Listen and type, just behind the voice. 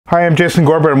Hi, I'm Jason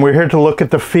Gorber, and we're here to look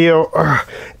at the Fiio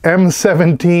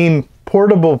M17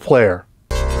 portable player.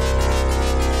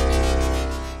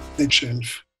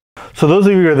 Shelf. So those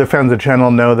of you who are the fans of the channel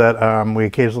know that we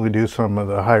occasionally do some of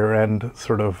the higher end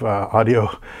sort of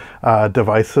audio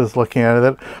devices looking at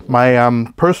it.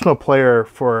 My personal player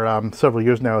for several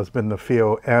years now has been the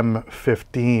Fiio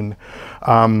M15.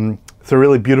 It's a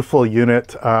really beautiful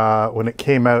unit. When it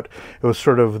came out, it was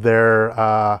sort of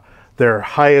their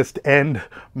highest end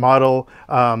model.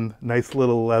 Nice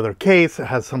little leather case. It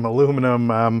has some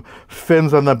aluminum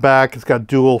fins on the back. It's got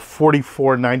dual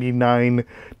 4499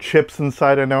 chips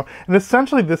inside, I know. And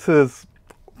essentially this is,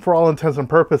 for all intents and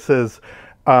purposes,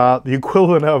 the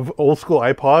equivalent of old school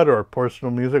iPod or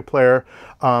personal music player.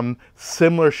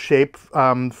 Similar shape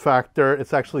factor.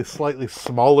 It's actually slightly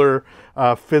smaller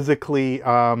physically,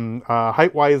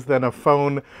 height-wise than a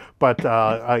phone, but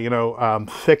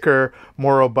thicker,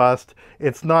 more robust.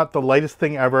 It's not the lightest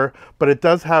thing ever, but it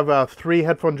does have 3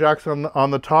 headphone jacks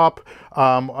on the top.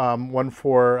 One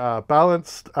for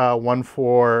balanced,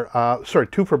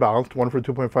 two for balanced, one for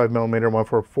 2.5 millimeter, one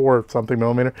for 4 something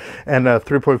millimeter, and a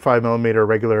 3.5 millimeter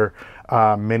regular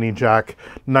mini jack.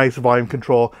 Nice volume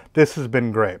control. This has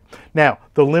been great. Now,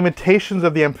 the limitations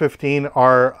of the M15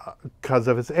 are because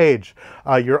of its age.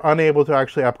 You're unable to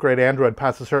actually upgrade Android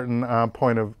past a certain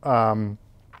point of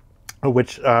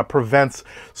which prevents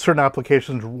certain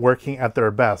applications working at their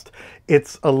best.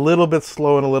 It's a little bit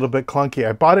slow and a little bit clunky.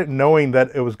 I bought it knowing that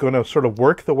it was going to sort of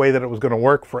work the way that it was going to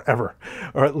work forever,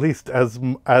 or at least as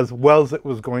well as it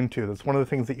was going to. That's one of the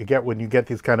things that you get when you get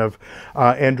these kind of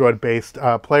Android-based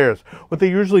players. What they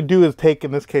usually do is take,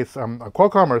 in this case, a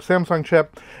Qualcomm or a Samsung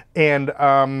chip, and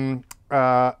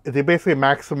they basically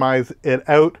maximize it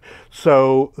out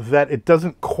so that it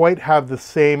doesn't quite have the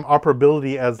same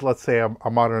operability as, let's say, a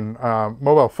modern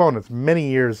mobile phone. It's many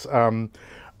years in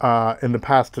the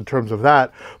past in terms of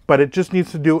that, but it just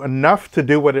needs to do enough to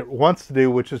do what it wants to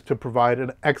do, which is to provide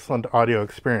an excellent audio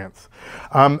experience.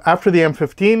 After the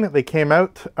M15, they came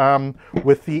out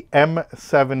with the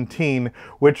M17,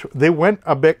 which they went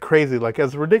a bit crazy. Like,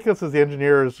 as ridiculous as the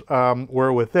engineers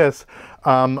were with this,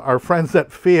 our friends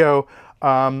at Fiio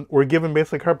were given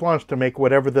basically carte blanche to make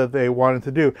whatever that they wanted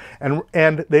to do.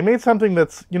 And they made something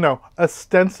that's,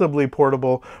 ostensibly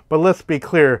portable, but let's be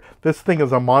clear, this thing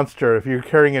is a monster. If you're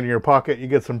carrying it in your pocket, you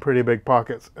get some pretty big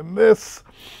pockets. And this,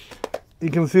 you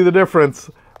can see the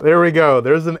difference. There we go.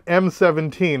 There's an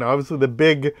M17, obviously the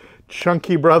big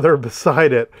chunky brother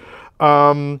beside it.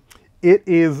 It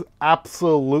is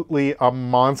absolutely a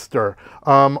monster.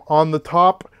 On the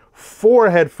top,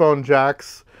 4 headphone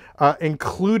jacks,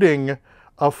 including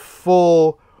a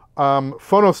full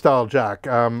phono style jack,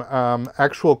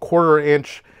 actual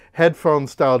 1/4-inch headphone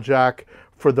style jack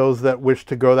for those that wish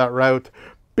to go that route.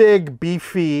 Big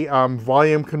beefy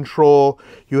volume control.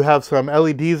 You have some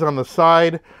LEDs on the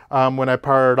side. When I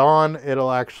power it on,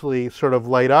 it'll actually sort of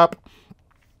light up.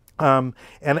 And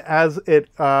as it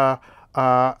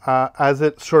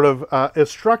sort of is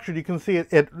structured, you can see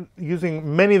it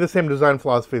using many of the same design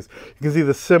philosophies. You can see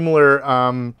the similar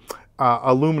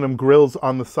aluminum grills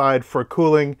on the side for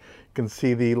cooling. You can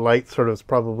see the light sort of is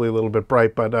probably a little bit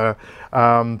bright, but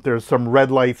there's some red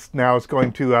lights now. It's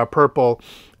going to purple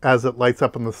as it lights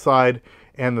up on the side,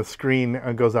 and the screen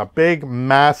goes up. Big,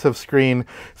 massive screen,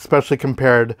 especially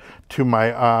compared to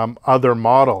my other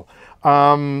model.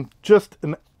 Just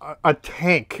a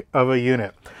tank of a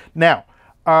unit. Now,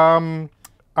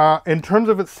 in terms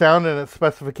of its sound and its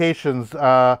specifications,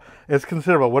 it's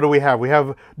considerable. What do we have? We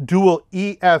have dual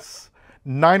ES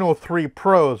 903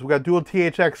 Pros. We got dual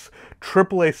THX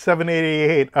AAA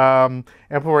 788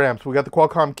 amplifier amps. We got the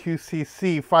Qualcomm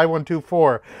QCC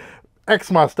 5124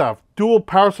 XMA stuff. Dual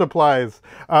power supplies.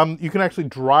 You can actually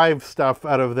drive stuff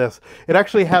out of this. It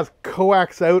actually has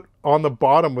coax out on the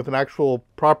bottom with an actual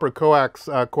proper coax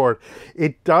cord.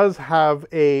 It does have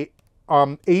a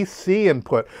AC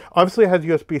input. Obviously it has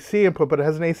USB-C input, but it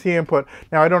has an AC input.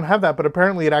 Now I don't have that, but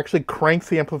apparently it actually cranks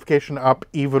the amplification up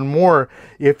even more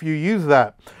if you use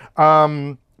that.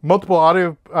 Multiple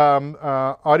audio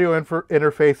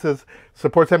interfaces,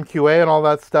 supports MQA and all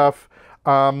that stuff.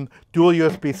 Dual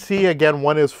USB-C, again,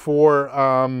 one is for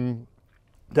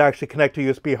to actually connect to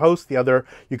USB host, the other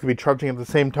you could be charging at the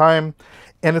same time.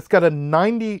 And it's got a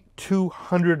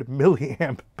 9200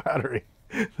 milliamp battery.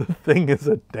 The thing is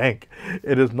a tank.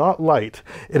 It is not light.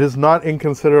 It is not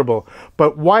inconsiderable.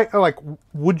 But why, like,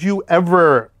 would you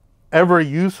ever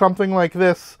use something like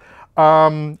this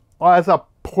as a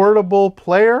portable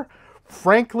player?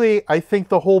 Frankly, I think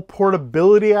the whole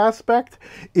portability aspect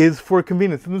is for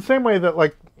convenience. In the same way that,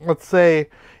 like, let's say,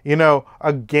 you know,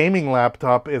 a gaming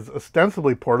laptop is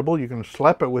ostensibly portable. You can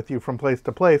schlep it with you from place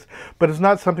to place, but it's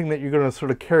not something that you're going to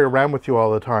sort of carry around with you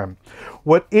all the time.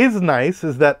 What is nice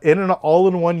is that in an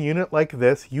all-in-one unit like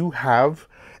this, you have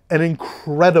an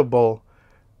incredible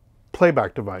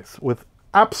playback device with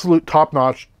absolute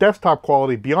top-notch desktop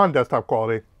quality, beyond desktop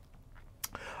quality,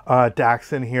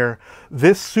 DACs in here.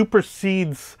 This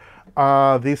supersedes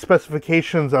the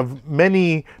specifications of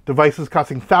many devices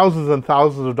costing thousands and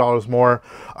thousands of dollars more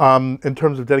in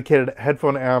terms of dedicated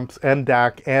headphone amps and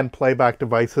DAC and playback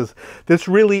devices. This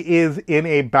really is, in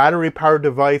a battery-powered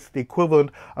device, the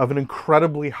equivalent of an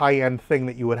incredibly high-end thing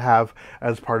that you would have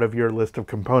as part of your list of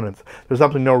components. There's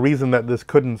absolutely no reason that this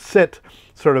couldn't sit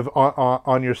sort of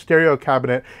on your stereo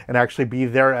cabinet and actually be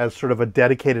there as sort of a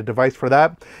dedicated device for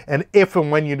that. And if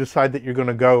and when you decide that you're going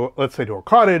to go, let's say, to a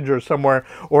cottage or somewhere,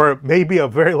 or maybe a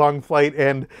very long flight,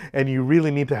 and you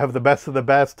really need to have the best of the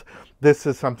best, this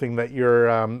is something that you're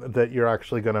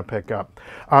actually going to pick up.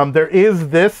 There is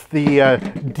the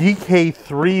DK3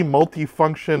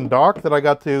 multifunction dock that I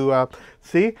got to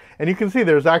see, and you can see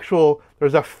there's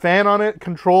a fan on it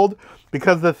controlled,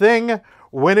 because the thing,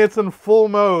 when it's in full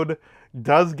mode,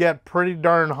 does get pretty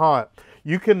darn hot.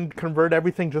 You can convert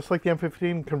everything just like the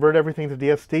M15, convert everything to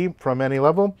DSD from any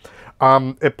level.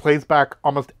 It plays back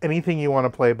almost anything you want to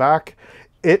play back.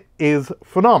 It is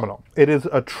phenomenal. It is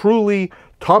a truly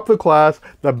top of the class,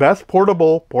 the best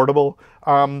portable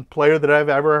player that I've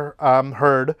ever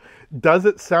heard. Does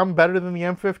it sound better than the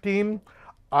M15?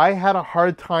 I had a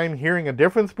hard time hearing a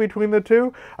difference between the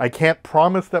two. I can't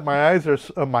promise that my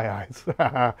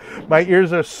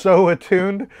ears are so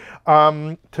attuned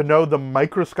to know the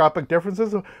microscopic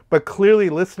differences, but clearly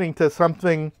listening to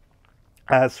something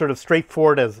as sort of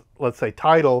straightforward as, let's say,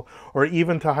 Tidal, or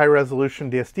even to high-resolution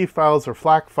DSD files or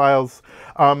FLAC files,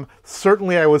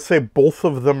 certainly I would say both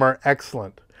of them are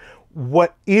excellent.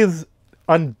 What is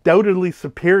undoubtedly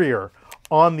superior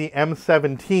on the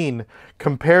M17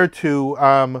 compared to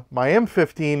my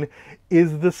M15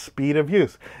 is the speed of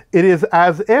use. It is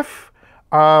as if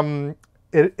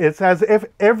it's as if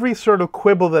every sort of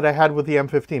quibble that I had with the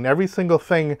M15, every single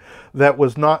thing that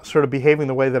was not sort of behaving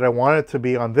the way that I want it to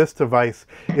be on this device,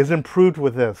 is improved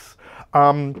with this.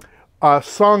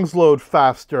 Songs load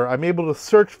faster. I'm able to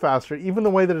search faster. Even the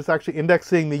way that it's actually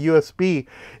indexing the USB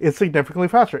is significantly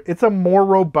faster. It's a more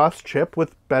robust chip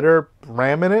with better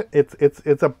RAM in it.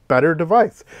 It's a better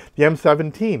device. The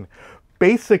M17.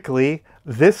 Basically,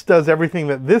 this does everything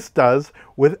that this does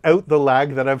without the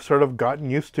lag that I've sort of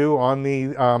gotten used to on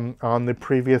the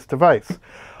previous device.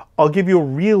 I'll give you a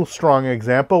real strong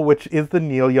example, which is the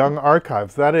Neil Young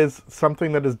archives. That is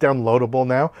something that is downloadable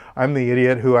now. I'm the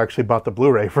idiot who actually bought the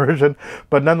Blu-ray version,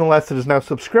 but nonetheless, it is now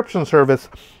subscription service.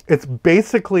 It's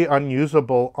basically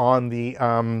unusable on the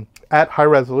at high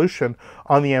resolution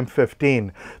on the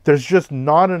M15. There's just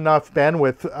not enough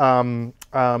bandwidth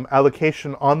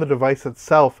allocation on the device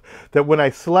itself that when I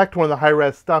select one of the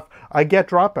high-res stuff, I get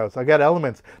dropouts, I get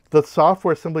elements. The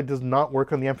software simply does not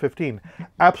work on the M15.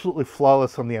 Absolutely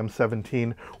flawless on the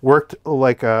M17. Worked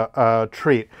like a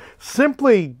treat.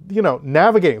 Simply, you know,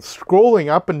 navigating, scrolling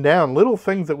up and down, little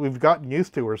things that we've gotten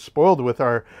used to or spoiled with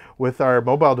our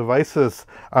mobile devices,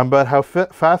 but how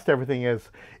fast everything is.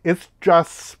 It's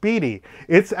just speedy.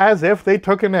 It's as if they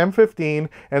took an M15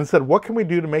 and said, what can we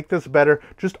do to make this better,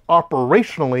 just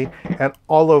operationally, and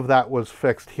all of that was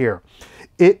fixed here.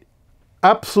 It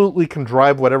absolutely can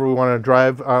drive whatever we want to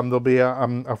drive. There'll be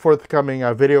a forthcoming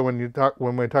video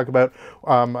when we talk about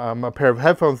a pair of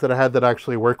headphones that I had that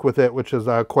actually work with it, which is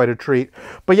quite a treat.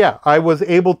 But yeah, I was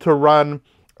able to run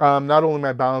not only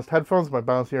my balanced headphones, my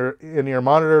balanced in-ear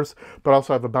monitors, but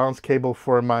also I have a balanced cable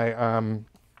for my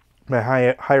my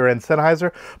higher-end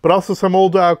Sennheiser, but also some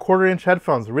old quarter-inch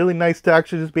headphones. Really nice to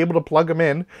actually just be able to plug them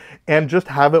in and just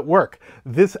have it work.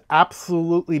 This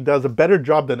absolutely does a better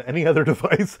job than any other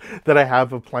device that I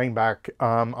have of playing back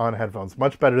on headphones.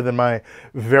 Much better than my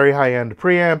very high-end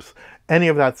preamps, any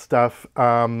of that stuff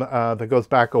that goes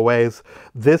back a ways.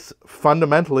 This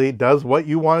fundamentally does what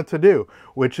you want it to do,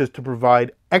 which is to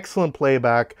provide excellent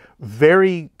playback,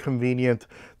 very convenient,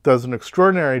 does an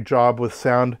extraordinary job with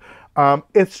sound.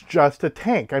 It's just a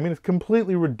tank. I mean, it's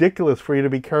completely ridiculous for you to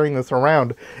be carrying this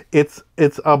around. It's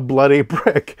a bloody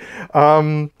brick.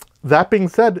 That being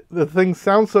said, the thing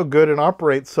sounds so good and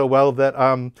operates so well that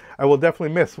I will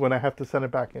definitely miss when I have to send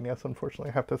it back. And yes,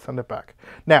 unfortunately, I have to send it back.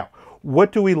 Now,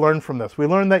 what do we learn from this? We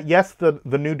learned that yes, the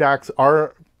new DACs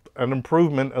are an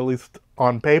improvement, at least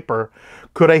on paper.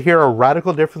 Could I hear a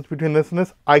radical difference between this and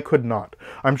this? I could not.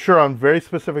 I'm sure on very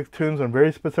specific tunes, on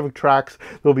very specific tracks,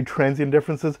 there'll be transient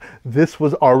differences. This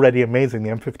was already amazing. The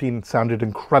M15 sounded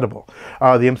incredible.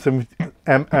 The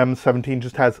M17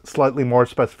 just has slightly more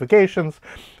specifications,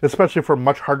 especially for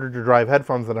much harder to drive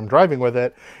headphones that I'm driving with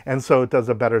it, and so it does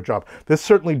a better job. This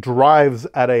certainly drives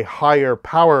at a higher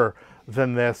power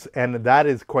than this, and that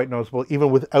is quite noticeable.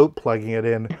 Even without plugging it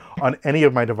in on any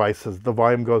of my devices, the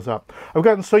volume goes up. I've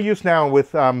gotten so used now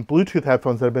with Bluetooth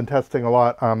headphones that I've been testing a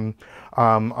lot on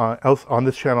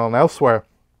this channel and elsewhere,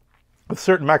 with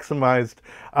certain maximized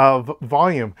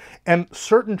volume, and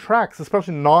certain tracks,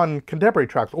 especially non-contemporary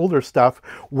tracks, older stuff,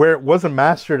 where it wasn't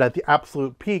mastered at the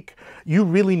absolute peak, you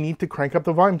really need to crank up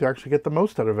the volume to actually get the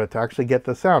most out of it, to actually get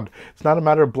the sound. It's not a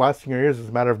matter of blasting your ears, it's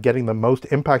a matter of getting the most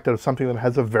impact out of something that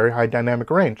has a very high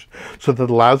dynamic range. So that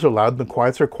the louds are loud and the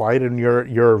quiets are quiet, and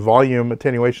your volume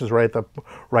attenuation is right at the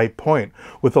right point.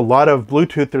 With a lot of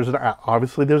Bluetooth,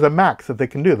 obviously there's a max that they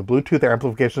can do. The Bluetooth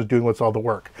amplification is doing what's all the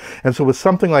work. And so with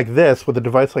something like this, with a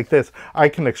device like this, I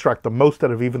can extract the most out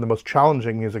of even the most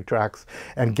challenging music tracks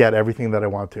and get everything that I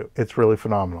want to. It's really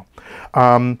phenomenal.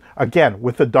 Again,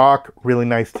 with the dock, really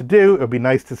nice to do. It would be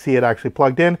nice to see it actually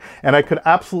plugged in, and I could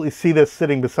absolutely see this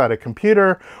sitting beside a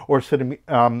computer or sitting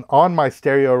on my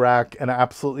stereo rack, and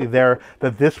absolutely there,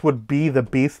 that this would be the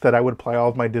beast that I would play all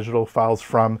of my digital files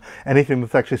from, anything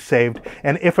that's actually saved.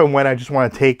 And if and when I just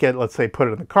want to take it, let's say put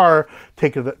it in the car,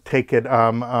 take it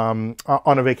on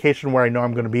a vacation where I know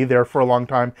I'm going to be there for a long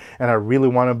time, and I really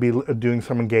want to be doing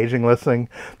some engaging listening,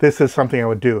 this is something I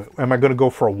would do. Am I going to go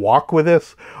for a walk with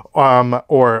this?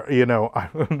 Or, you know,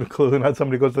 I'm clearly not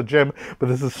somebody who goes to the gym, but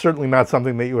this is certainly not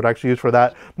something that you would actually use for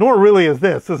that. Nor really is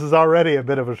this. This is already a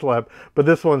bit of a schlep, but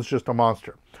this one's just a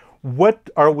monster. What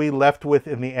are we left with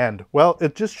in the end? Well,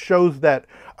 it just shows that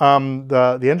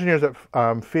the engineers at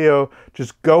Fiio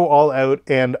just go all out,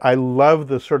 and I love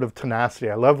the sort of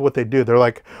tenacity. I love what they do. They're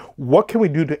like, what can we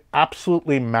do to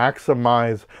absolutely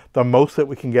maximize the most that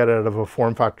we can get out of a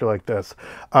form factor like this?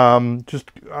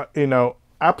 You know,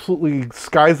 absolutely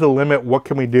sky's the limit. What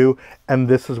can we do? And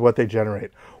this is what they generate.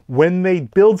 When they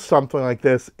build something like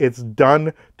this, it's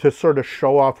done to sort of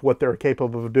show off what they're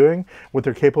capable of doing. What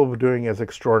they're capable of doing is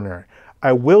extraordinary.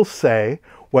 I will say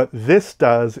what this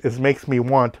does is makes me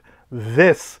want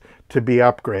this to be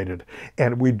upgraded.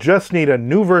 And we just need a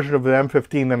new version of the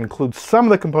M15 that includes some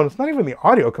of the components, not even the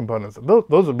audio components,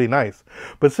 those would be nice,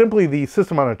 but simply the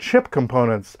system on a chip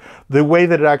components, the way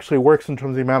that it actually works in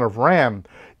terms of the amount of RAM,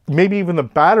 maybe even the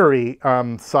battery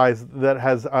size that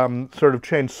has sort of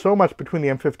changed so much between the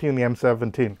M15 and the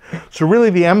M17. So really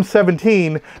the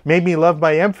M17 made me love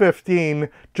my M15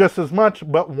 just as much,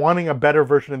 but wanting a better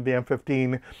version of the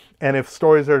M15. And if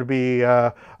stories are to be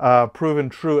proven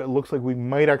true, it looks like we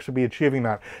might actually be achieving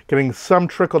that. Getting some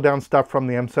trickle-down stuff from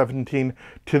the M17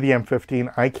 to the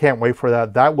M15. I can't wait for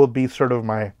that. That will be sort of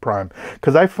my prime.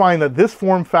 Because I find that this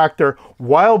form factor,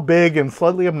 while big and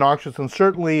slightly obnoxious, and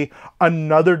certainly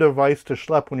another device to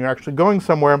schlep when you're actually going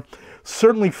somewhere,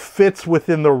 certainly fits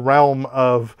within the realm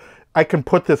of, I can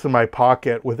put this in my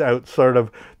pocket without sort of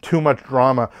too much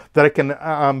drama, that I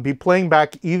can be playing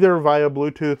back either via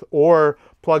Bluetooth or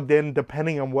plugged in,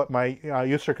 depending on what my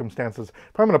use circumstances.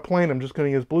 If I'm on a plane, I'm just going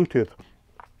to use Bluetooth.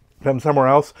 If I'm somewhere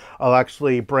else, I'll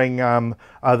actually bring the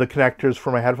connectors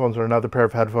for my headphones or another pair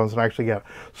of headphones and actually get.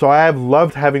 So I have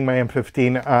loved having my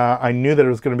M15. I knew that it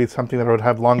was going to be something that I would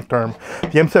have long term.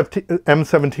 The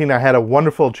M17 I had a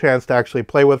wonderful chance to actually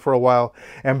play with for a while.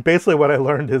 And basically what I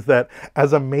learned is that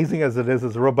as amazing as it is,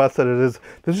 as robust as it is,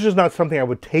 this is just not something I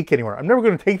would take anywhere. I'm never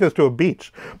going to take this to a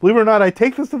beach. Believe it or not, I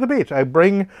take this to the beach. I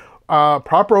bring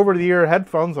proper over-the-ear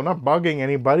headphones. I'm not bugging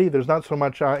anybody. There's not so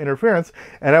much interference.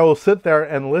 And I will sit there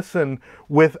and listen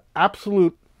with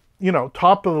absolute, you know,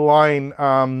 top-of-the-line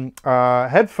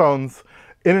headphones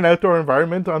in an outdoor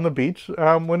environment on the beach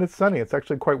when it's sunny. It's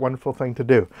actually quite a wonderful thing to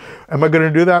do. Am I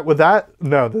going to do that with that?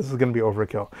 No, this is going to be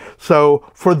overkill. So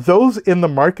for those in the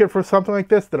market for something like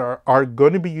this that are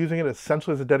going to be using it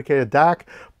essentially as a dedicated DAC,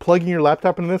 plugging your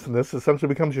laptop into this, and this essentially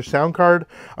becomes your sound card,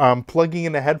 plugging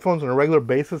into headphones on a regular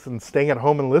basis and staying at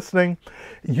home and listening,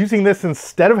 using this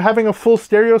instead of having a full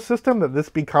stereo system, that this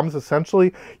becomes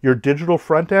essentially your digital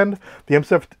front end. The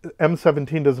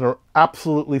M17 does an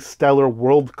absolutely stellar,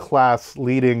 world-class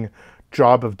leading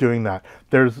job of doing that.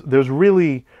 There's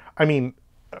really, I mean,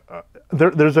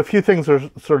 there's a few things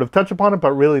that sort of touch upon it,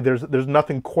 but really there's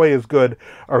nothing quite as good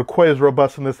or quite as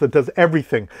robust in this that does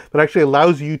everything, that actually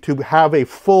allows you to have a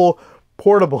full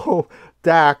portable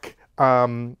DAC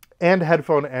and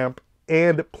headphone amp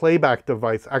and playback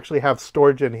device actually have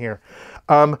storage in here.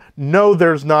 No,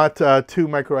 there's not 2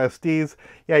 micro SDs.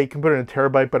 Yeah, you can put in a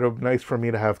terabyte, but it would be nice for me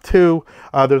to have 2.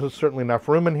 There's certainly enough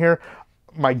room in here.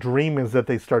 My dream is that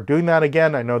they start doing that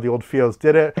again. I know the old Fios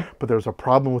did it, but there's a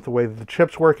problem with the way that the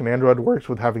chips work, and Android works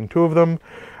with having 2 of them.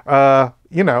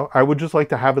 You know, I would just like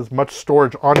to have as much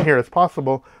storage on here as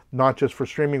possible, not just for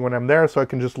streaming when I'm there, so I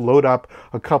can just load up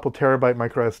a couple terabyte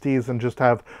micro SDs and just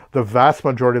have the vast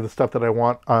majority of the stuff that I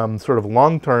want sort of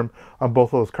long term on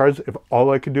both of those cards. If all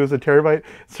I could do is a terabyte,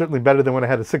 it's certainly better than when I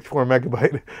had a 64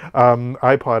 megabyte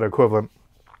iPod equivalent.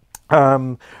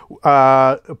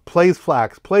 Plays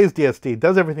Flax, plays DSD,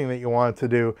 does everything that you want it to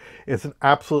do. It's an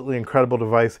absolutely incredible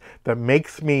device that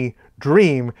makes me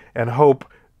dream and hope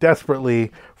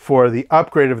desperately for the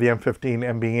upgrade of the M15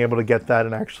 and being able to get that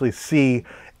and actually see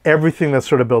everything that's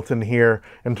sort of built in here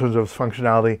in terms of its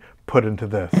functionality put into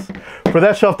this. For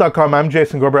thatshelf.com, I'm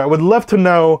Jason Gorber. I would love to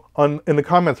know in the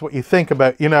comments what you think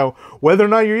about, you know, whether or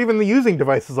not you're even using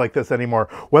devices like this anymore,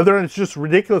 whether it's just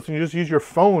ridiculous and you just use your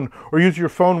phone or use your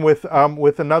phone with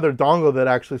another dongle that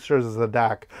actually serves as a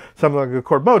DAC, something like a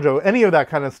Cord Mojo, any of that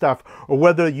kind of stuff, or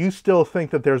whether you still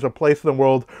think that there's a place in the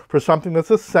world for something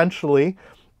that's essentially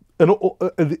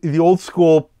the old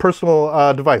school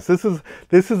personal device. This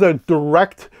is a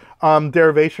direct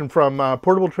derivation from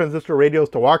portable transistor radios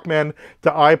to Walkman to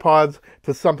iPods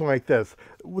to something like this.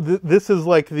 This is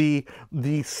like the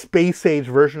space age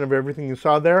version of everything you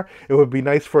saw there. It would be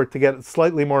nice for it to get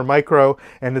slightly more micro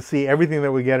and to see everything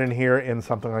that we get in here in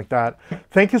something like that.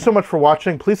 Thank you so much for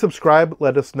watching. Please subscribe.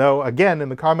 Let us know again in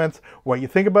the comments what you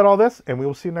think about all this, and we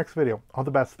will see you next video. All the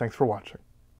best. Thanks for watching.